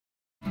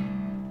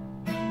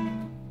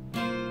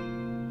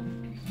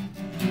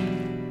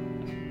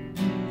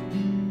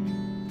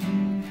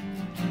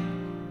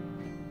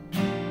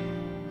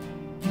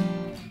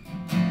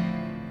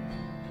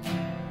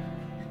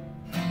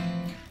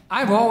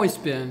I've always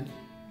been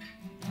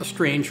a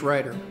strange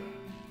writer.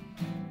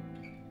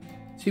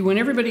 See, when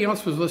everybody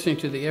else was listening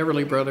to the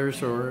Everly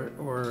Brothers or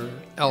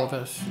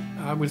Elvis,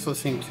 I was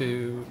listening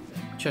to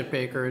Chet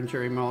Baker and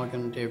Jerry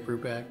Mulligan and Dave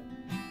Brubeck.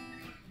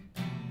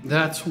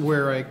 That's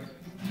where I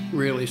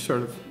really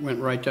sort of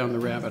went right down the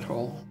rabbit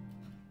hole.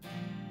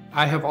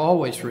 I have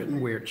always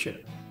written weird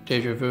shit.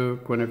 Deja Vu,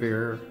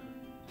 Guinevere,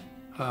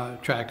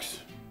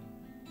 tracks,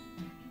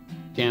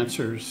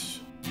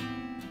 dancers.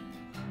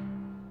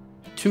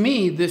 To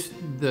me,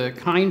 the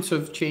kinds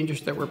of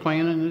changes that we're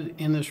playing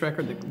in this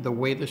record, the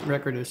way this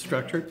record is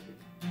structured,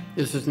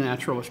 is as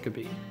natural as could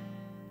be.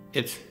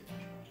 It's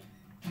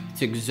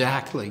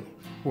exactly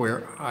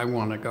where I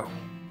want to go.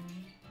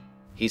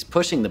 He's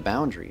pushing the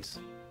boundaries,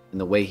 and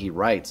the way he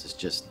writes is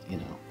just, you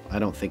know, I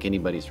don't think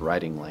anybody's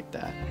writing like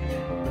that.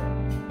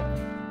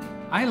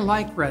 I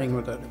like writing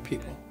with other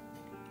people.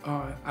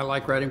 I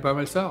like writing by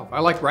myself. I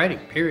like writing,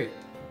 period.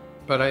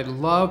 But I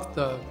love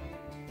the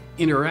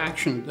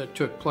interaction that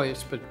took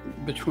place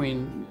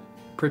between,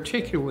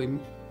 particularly,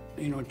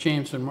 you know,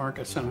 James and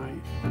Marcus and I.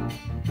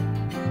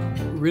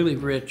 Really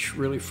rich,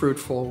 really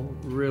fruitful,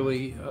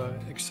 really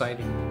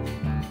exciting.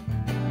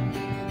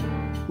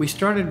 We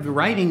started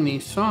writing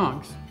these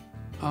songs,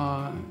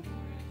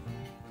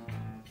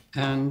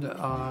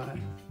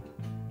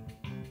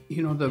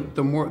 you know,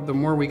 the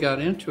more we got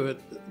into it,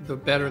 the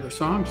better the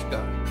songs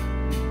got.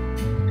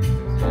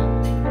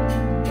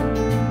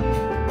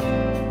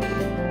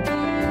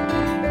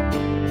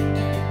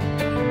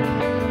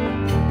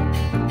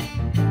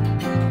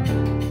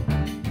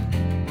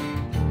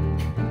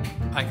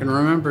 I can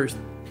remember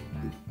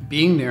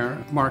being there,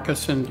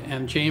 Marcus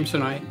and James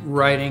and I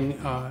writing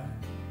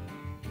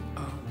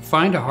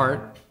Find a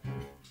Heart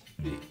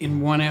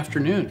in one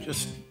afternoon,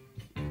 just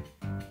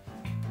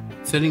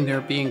sitting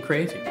there being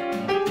crazy.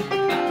 Yeah,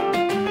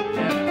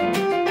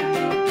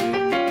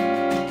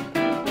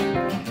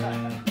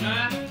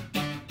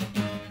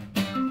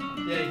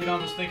 you can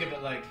almost think of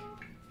it like,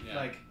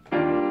 like.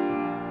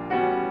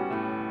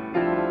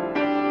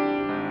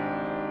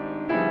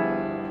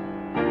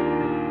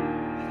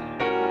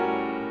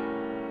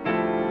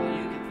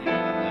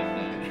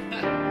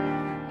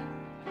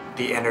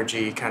 The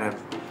energy, kind of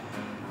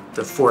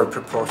the forward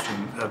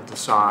propulsion of the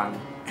song,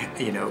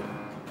 you know,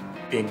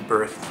 being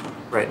birthed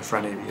right in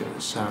front of you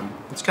is,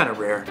 it's kind of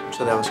rare,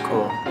 so that was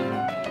cool.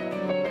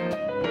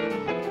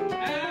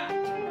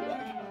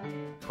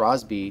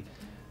 Crosby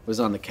was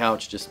on the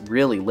couch just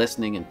really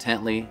listening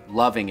intently,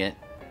 loving it,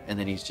 and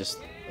then he's just,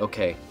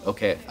 okay,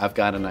 I've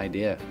got an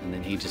idea, and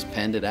then he just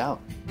penned it out.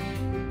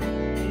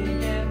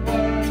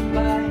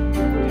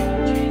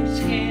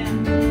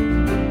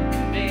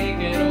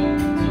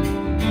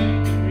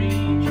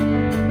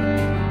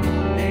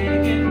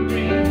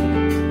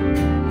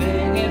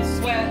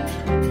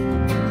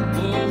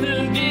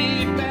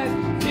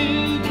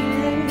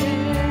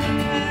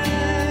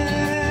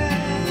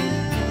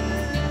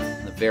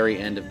 Very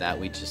end of that,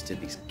 we just did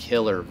these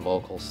killer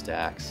vocal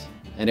stacks,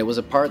 and it was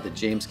a part that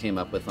James came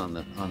up with on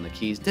the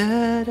keys.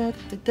 Da, da,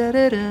 da, da,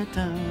 da, da,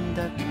 da,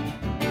 da.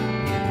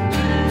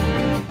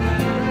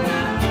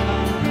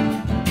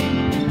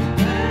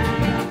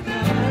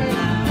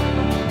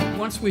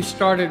 Once we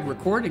started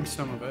recording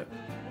some of it,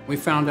 we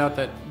found out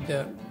that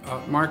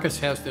Marcus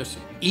has this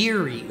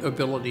eerie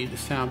ability to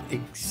sound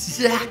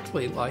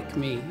exactly like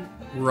me,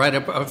 right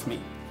above me,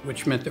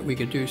 which meant that we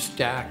could do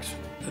stacks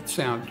that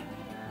sound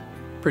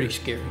pretty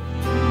scary.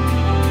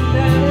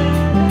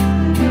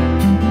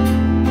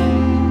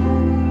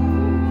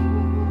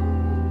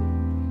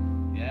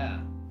 Yeah.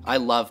 I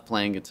love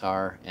playing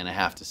guitar, and I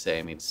have to say,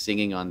 I mean,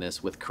 singing on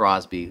this with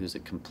Crosby, who's a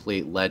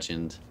complete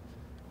legend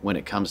when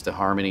it comes to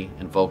harmony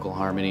and vocal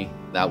harmony,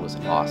 that was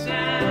awesome.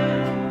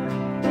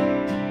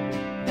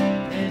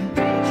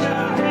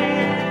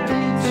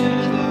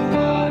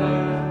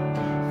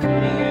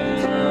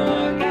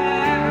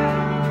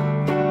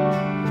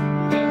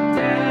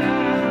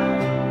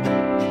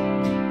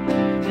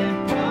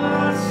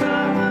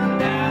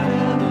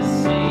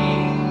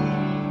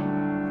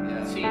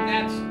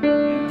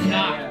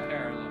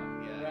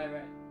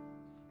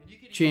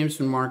 James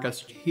and Marcus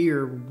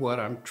hear what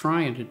I'm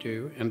trying to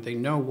do, and they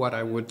know what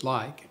I would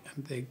like,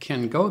 and they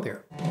can go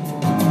there.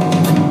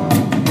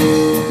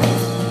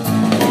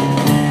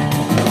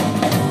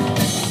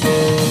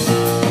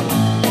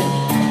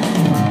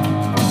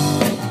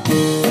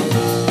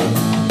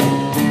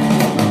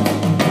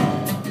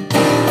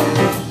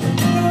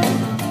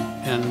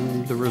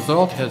 And the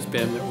result has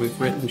been that we've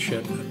written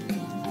shit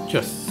that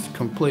just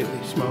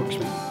completely smokes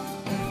me.